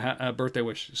I got a birthday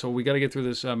wish. So we got to get through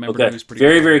this member news pretty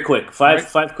quick. Very quick.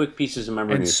 Five quick pieces of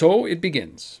member news. And so it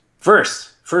begins.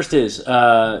 First is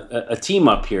a team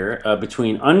up here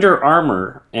between Under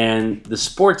Armour and the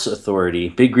Sports Authority,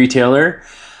 big retailer.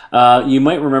 You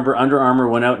might remember Under Armour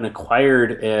went out and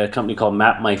acquired a company called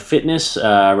MapMyFitness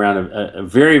around a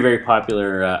very, very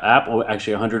popular app.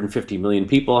 Actually, 150 million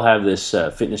people have this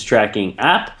fitness tracking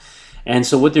app. And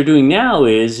so what they're doing now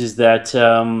is that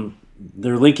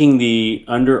they're linking the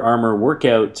Under Armour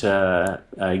workout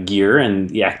gear and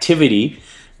the activity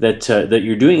that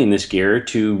you're doing in this gear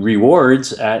to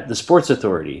rewards at the Sports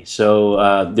Authority.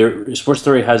 So their Sports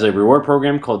Authority has a reward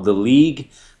program called the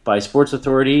League by Sports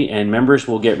Authority, and members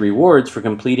will get rewards for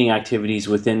completing activities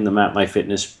within the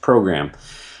MapMyFitness program.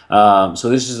 So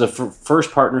this is the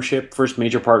first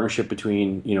major partnership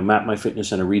between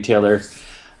MapMyFitness and a retailer.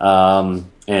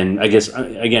 And I guess,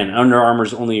 again, Under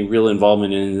Armour's only real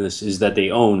involvement in this is that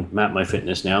they own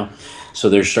MapMyFitness now. So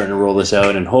they're starting to roll this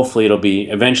out, and hopefully it'll be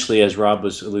eventually, as Rob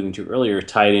was alluding to earlier,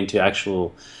 tied into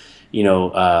actual,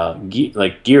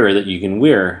 like gear that you can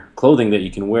wear, clothing that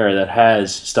you can wear that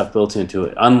has stuff built into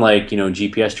it. Unlike,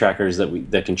 GPS trackers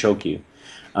that can choke you,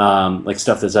 like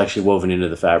stuff that's actually woven into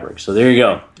the fabric. So there you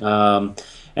go.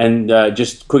 And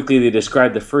just quickly, they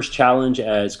described the first challenge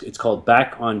as it's called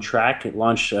Back on Track. It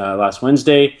launched last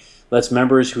Wednesday. Lets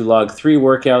members who log 3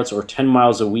 workouts or 10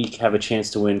 miles a week have a chance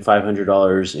to win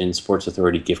 $500 in Sports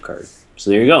Authority gift card. So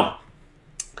there you go.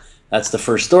 That's the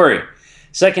first story.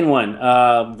 Second one,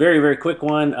 very, very quick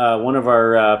one. One of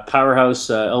our powerhouse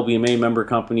LBMA member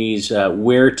companies,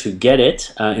 Where to Get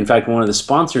It. In fact, one of the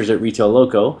sponsors at Retail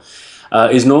Loco.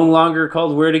 Is no longer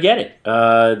called Where to Get It.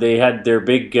 They had their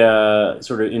big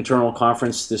sort of internal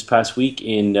conference this past week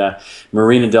in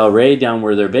Marina Del Rey, down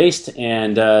where they're based,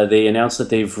 and they announced that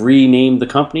they've renamed the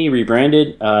company,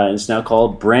 rebranded. It's now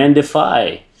called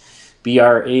Brandify,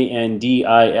 Brandify,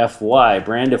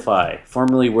 Brandify,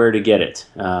 formerly Where to Get It.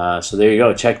 So there you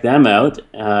go. Check them out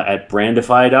at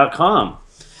brandify.com.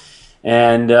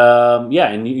 And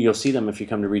and you'll see them if you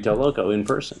come to Retail Loco in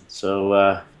person.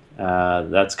 So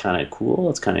that's kind of cool.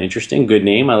 That's kind of interesting. Good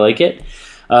name. I like it.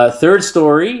 Third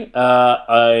story,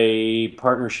 a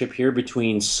partnership here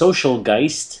between Social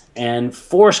Geist and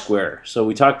Foursquare. So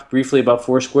we talked briefly about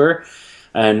Foursquare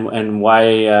and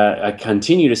why I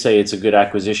continue to say it's a good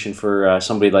acquisition for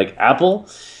somebody like Apple.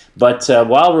 But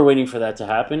while we're waiting for that to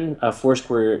happen,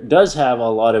 Foursquare does have a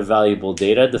lot of valuable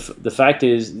data. The fact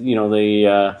is,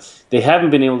 they haven't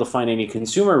been able to find any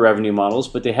consumer revenue models,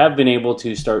 but they have been able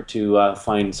to start to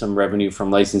find some revenue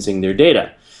from licensing their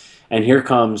data. And here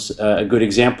comes a good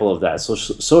example of that. So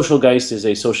Social Geist is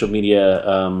a social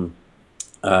media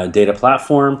data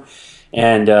platform.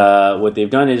 And what they've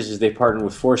done is they've partnered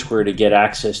with Foursquare to get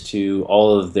access to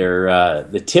all of their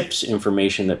the tips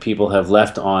information that people have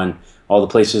left on all the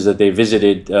places that they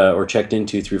visited or checked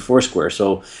into through Foursquare.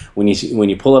 So when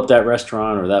you pull up that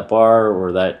restaurant or that bar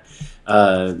or that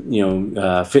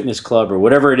fitness club or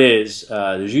whatever it is,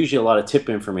 there's usually a lot of tip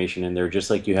information in there, just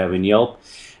like you have in Yelp.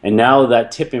 And now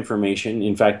that tip information,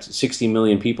 in fact, 60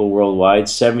 million people worldwide,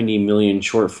 70 million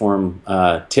short form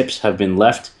tips have been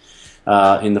left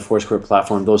in the Foursquare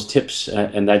platform. Those tips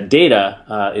and that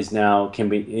data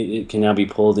can now be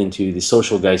pulled into the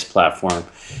Social Geist platform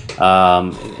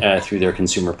through their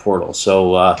consumer portal.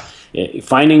 So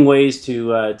finding ways to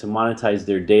monetize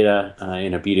their data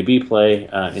in a B2B play,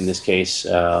 in this case,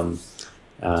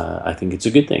 I think it's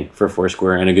a good thing for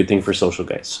Foursquare and a good thing for Social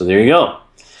Geist. So there you go.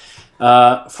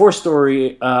 Fourth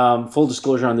story, full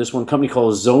disclosure on this one, company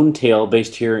called ZoneTail,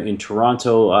 based here in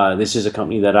Toronto. This is a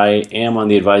company that I am on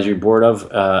the advisory board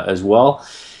of as well.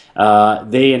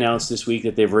 They announced this week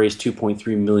that they've raised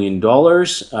 $2.3 million.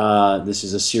 This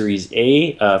is a Series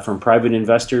A from private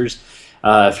investors.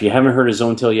 If you haven't heard of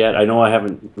ZoneTail yet, I know I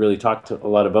haven't really talked a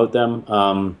lot about them.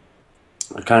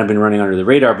 I've kind of been running under the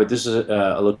radar, but this is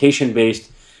a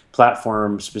location-based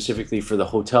platform specifically for the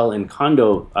hotel and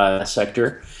condo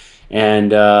sector. And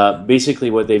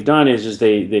basically what they've done is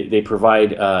they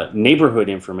provide neighborhood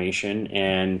information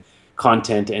and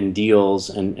content and deals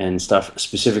and stuff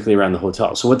specifically around the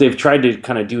hotel. So what they've tried to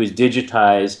kind of do is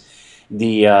digitize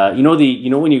the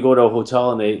when you go to a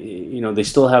hotel and they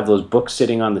still have those books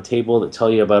sitting on the table that tell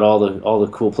you about all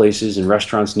the cool places and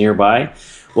restaurants nearby.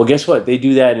 Well, guess what? They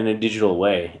do that in a digital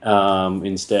way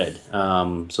instead.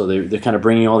 So they're kind of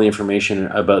bringing all the information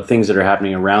about things that are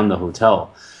happening around the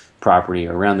hotel property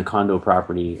or around the condo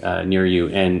property near you,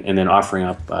 and then offering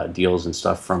up deals and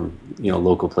stuff from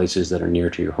local places that are near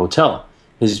to your hotel.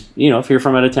 Because if you're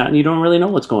from out of town, you don't really know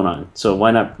what's going on. So why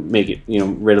not make it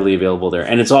readily available there?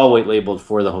 And it's all white labeled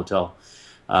for the hotel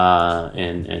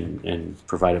and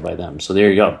provided by them. So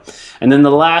there you go. And then the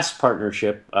last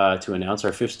partnership to announce,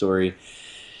 our fifth story,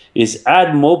 is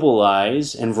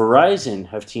AdMobilize and Verizon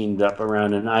have teamed up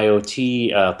around an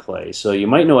IoT play. So you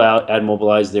might know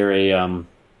AdMobilize. They're a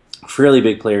fairly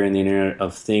big player in the Internet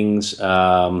of Things,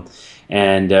 and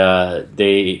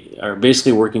they are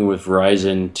basically working with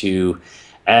Verizon to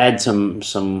add some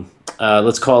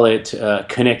let's call it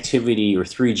connectivity or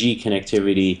 3G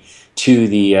connectivity to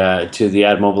the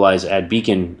AdMobilize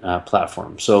AdBeacon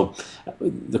platform. So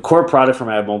the core product from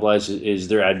AdMobilize is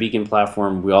their AdBeacon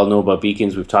platform. We all know about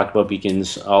beacons. We've talked about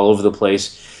beacons all over the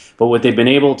place. But what they've been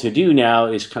able to do now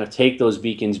is kind of take those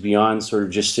beacons beyond sort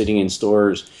of just sitting in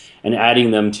stores and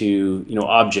adding them to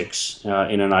objects in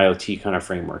an IoT kind of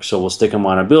framework. So we'll stick them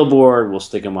on a billboard, we'll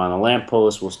stick them on a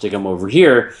lamppost, we'll stick them over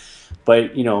here.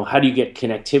 But how do you get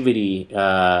connectivity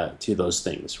to those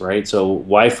things, right? So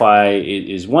Wi-Fi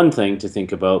is one thing to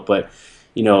think about, but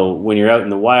when you're out in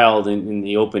the wild, in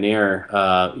the open air,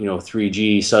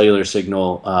 3G cellular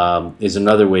signal is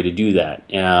another way to do that,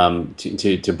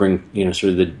 to bring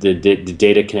sort of the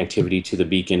data connectivity to the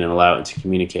beacon and allow it to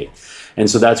communicate. And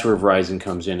so that's where Verizon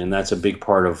comes in, and that's a big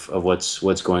part of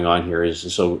what's going on here.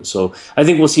 Is so I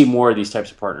think we'll see more of these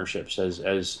types of partnerships as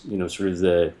sort of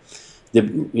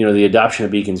the adoption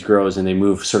of beacons grows and they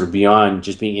move sort of beyond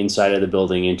just being inside of the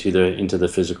building into the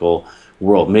physical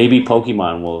world. Maybe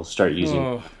Pokemon will start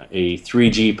using a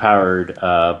 3G powered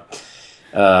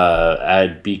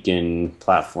ad beacon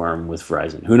platform with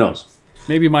Verizon. Who knows?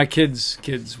 Maybe my kids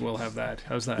will have that.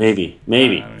 How's that? Maybe.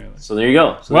 So there you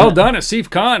go. So well done,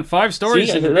 Asif Khan. 5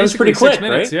 stories. See, in that was pretty 6 quick,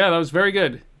 minutes. right? Yeah, that was very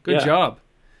good. Good Yeah. job.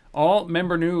 All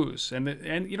member news, and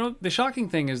the shocking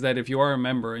thing is that if you are a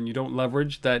member and you don't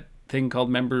leverage that thing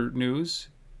called member news,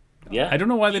 Yeah. I don't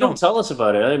know why they don't tell us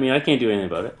about it. I mean, I can't do anything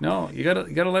about it. No, you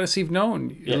gotta let Asif know.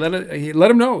 Yeah.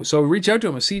 Let him know. So reach out to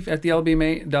him,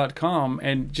 asif@thelbma.com,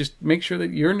 and just make sure that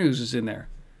your news is in there.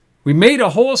 We made a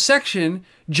whole section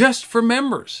just for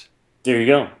members. There you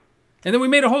go. And then we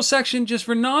made a whole section just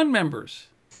for non-members.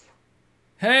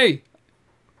 Hey,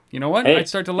 you know what? Hey, I'd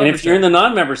start to and leverage if you're in that. the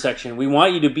non-member section, we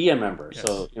want you to be a member. Yes.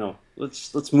 So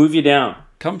let's move you down.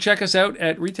 Come check us out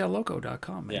at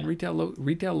retailloco.com and Yeah.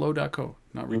 retaillo.co,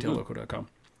 not retailloco.com.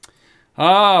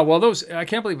 Well, I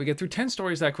can't believe we get through 10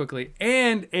 stories that quickly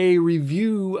and a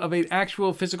review of an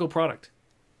actual physical product.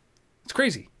 It's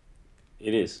crazy.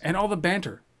 It is. And all the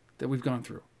banter that we've gone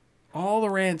through. All the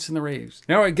rants and the raves.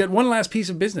 Now I get one last piece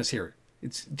of business here.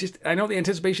 It's just, I know the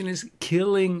anticipation is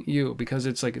killing you because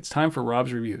it's time for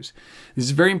Rob's reviews. This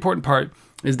is a very important part,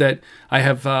 is that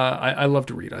I love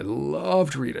to read. I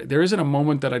love to read. There isn't a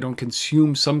moment that I don't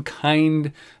consume some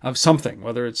kind of something,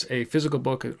 whether it's a physical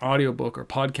book, an audio book, or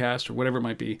podcast, or whatever it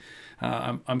might be.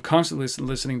 I'm constantly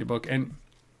listening to book, and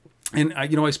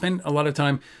I spend a lot of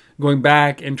time going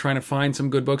back and trying to find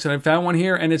some good books, and I found one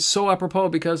here, and it's so apropos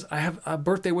because I have a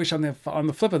birthday wish on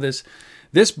the flip of this.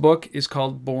 This book is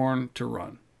called Born to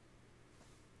Run.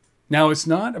 Now, it's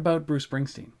not about Bruce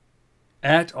Springsteen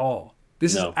at all.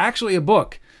 This is actually a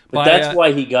book. But that's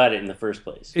why he got it in the first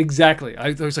place. Exactly.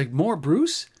 I was like, more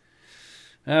Bruce?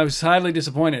 I was highly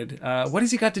disappointed. What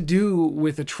has he got to do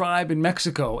with a tribe in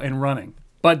Mexico and running?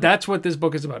 But that's what this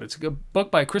book is about. It's a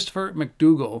book by Christopher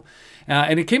McDougall,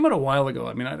 and it came out a while ago.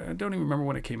 I mean, I don't even remember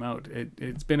when it came out.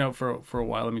 It's been out for a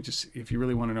while. Let me just, if you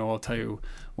really want to know, I'll tell you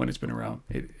when it's been around.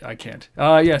 I can't.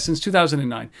 Since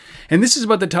 2009. And this is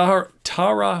about the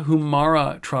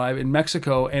Tarahumara tribe in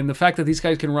Mexico, and the fact that these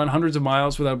guys can run hundreds of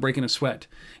miles without breaking a sweat.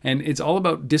 And it's all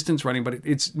about distance running, but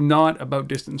it's not about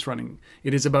distance running.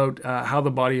 It is about how the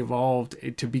body evolved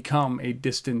to become a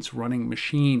distance running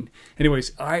machine.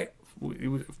 Anyways, it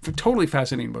was a totally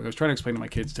fascinating book. I was trying to explain to my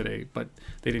kids today, but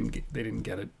they didn't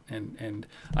get it. And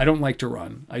I don't like to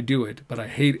run. I do it, but I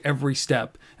hate every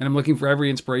step. And I'm looking for every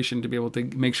inspiration to be able to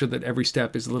make sure that every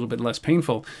step is a little bit less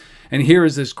painful. And here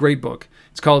is this great book.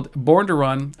 It's called Born to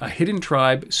Run: A Hidden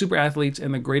Tribe, Super Athletes,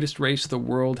 and the Greatest Race the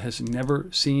World Has Never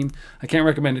Seen. I can't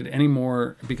recommend it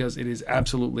anymore because it is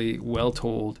absolutely well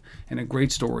told and a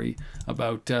great story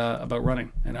about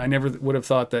running. And I never would have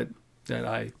thought that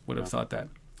I would have thought that.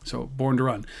 So, Born to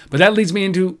Run. But that leads me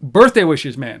into birthday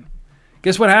wishes, man.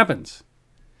 Guess what happens?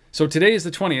 So today is the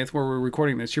 20th where we're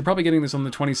recording this. You're probably getting this on the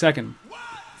 22nd.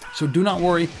 So do not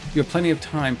worry. You have plenty of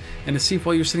time. And to see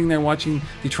while you're sitting there watching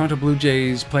the Toronto Blue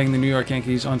Jays playing the New York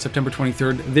Yankees on September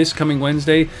 23rd, this coming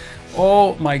Wednesday,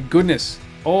 oh my goodness.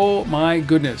 Oh my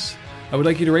goodness. I would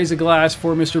like you to raise a glass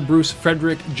for Mr. Bruce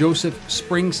Frederick Joseph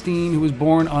Springsteen, who was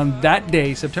born on that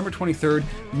day, September 23rd,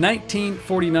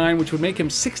 1949, which would make him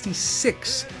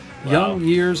 66 young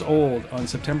years old on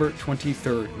September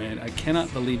 23rd. Man, I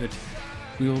cannot believe it.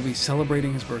 We will be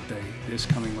celebrating his birthday this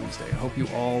coming Wednesday. I hope you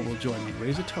all will join me.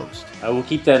 Raise a toast. I will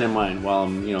keep that in mind while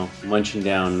I'm, munching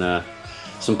down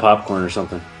some popcorn or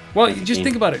something. Well, you just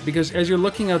think about it, because as you're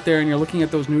looking out there and you're looking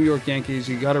at those New York Yankees,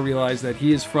 you got to realize that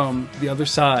he is from the other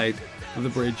side of the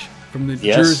bridge, from the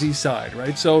Jersey side,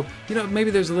 right? So,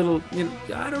 maybe there's a little,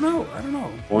 I don't know.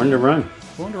 Born to Run.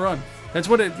 Born to Run. That's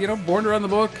what it, Born to Run the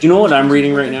book. Do you know what I'm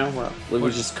reading right now? Well, it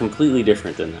was just completely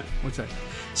different than that. What's that?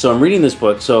 So I'm reading this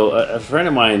book. So a friend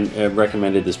of mine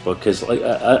recommended this book because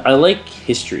I like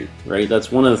history, right?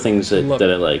 That's one of the things that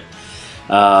I like.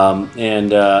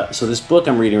 So this book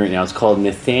I'm reading right now, it's called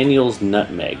Nathaniel's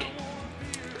Nutmeg.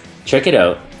 Check it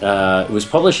out. It was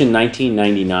published in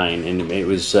 1999, and it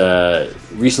was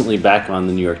recently back on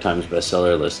the New York Times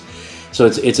bestseller list. So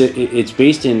it's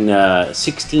based in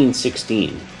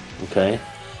 1616, okay,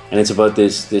 and it's about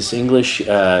this English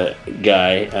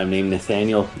guy named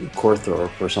Nathaniel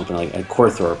Corthorpe or something like that.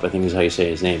 Corthorpe, I think is how you say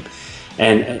his name,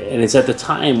 and it's at the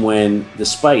time when the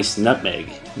spice nutmeg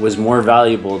was more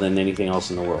valuable than anything else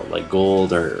in the world, like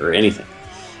gold or anything.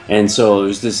 And so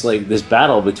there's this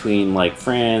battle between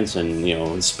France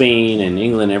and Spain and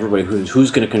England, everybody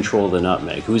who's going to control the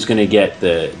nutmeg, who's going to get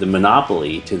the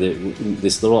monopoly to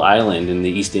this little island in the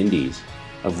East Indies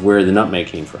of where the nutmeg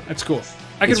came from. That's cool.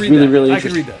 I can read that. Really I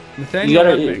can read that. Nathaniel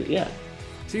Nutmeg. Yeah.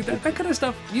 See that kind of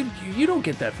stuff you don't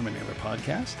get that from any other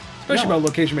podcast, especially about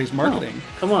location-based marketing. No.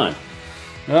 Come on.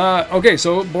 Okay,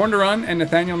 so Born to Run and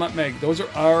Nathaniel Nutmeg. Those are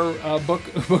our book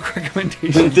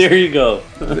recommendations. There you go.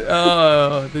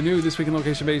 The new This Week in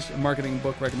Location-Based Marketing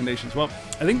book recommendations. Well,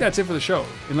 I think that's it for the show,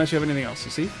 unless you have anything else to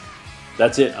see.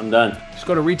 That's it. I'm done. Just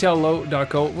go to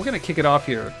retaillow.co. We're going to kick it off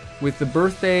here with the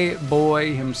birthday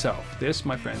boy himself. This,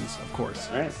 my friends, of course,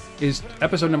 is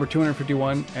episode number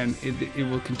 251, and it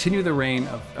will continue the reign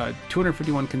of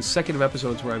 251 consecutive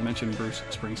episodes where I've mentioned Bruce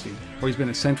Springsteen, where he's been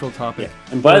a central topic.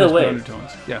 Yeah. And by the way,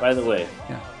 yeah.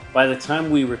 By the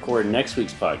time we record next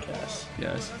week's podcast,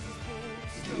 yes,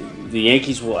 the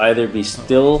Yankees will either be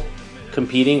still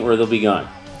competing or they'll be gone.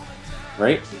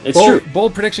 Right? It's true. True.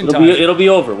 Bold prediction time. It'll be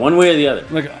over, one way or the other.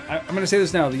 Look, I'm going to say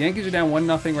this now. The Yankees are down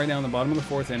 1-0 right now in the bottom of the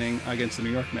fourth inning against the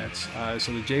New York Mets.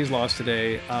 So the Jays lost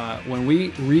today. When we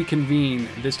reconvene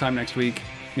this time next week,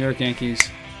 New York Yankees,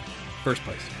 first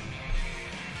place.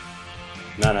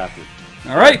 Not happening.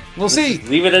 All right. We'll see.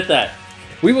 Leave it at that.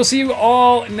 We will see you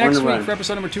all next week for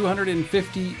episode number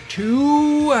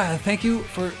 252. Thank you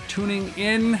for tuning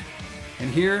in. And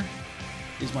here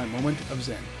is my moment of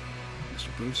Zen.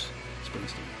 Mr. Bruce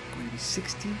Springsteen. Going to be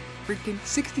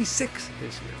 66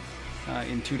 this year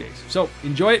in 2 days. So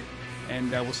enjoy it,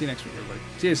 and we'll see you next week, everybody.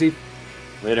 See you, Steve.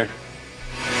 Later.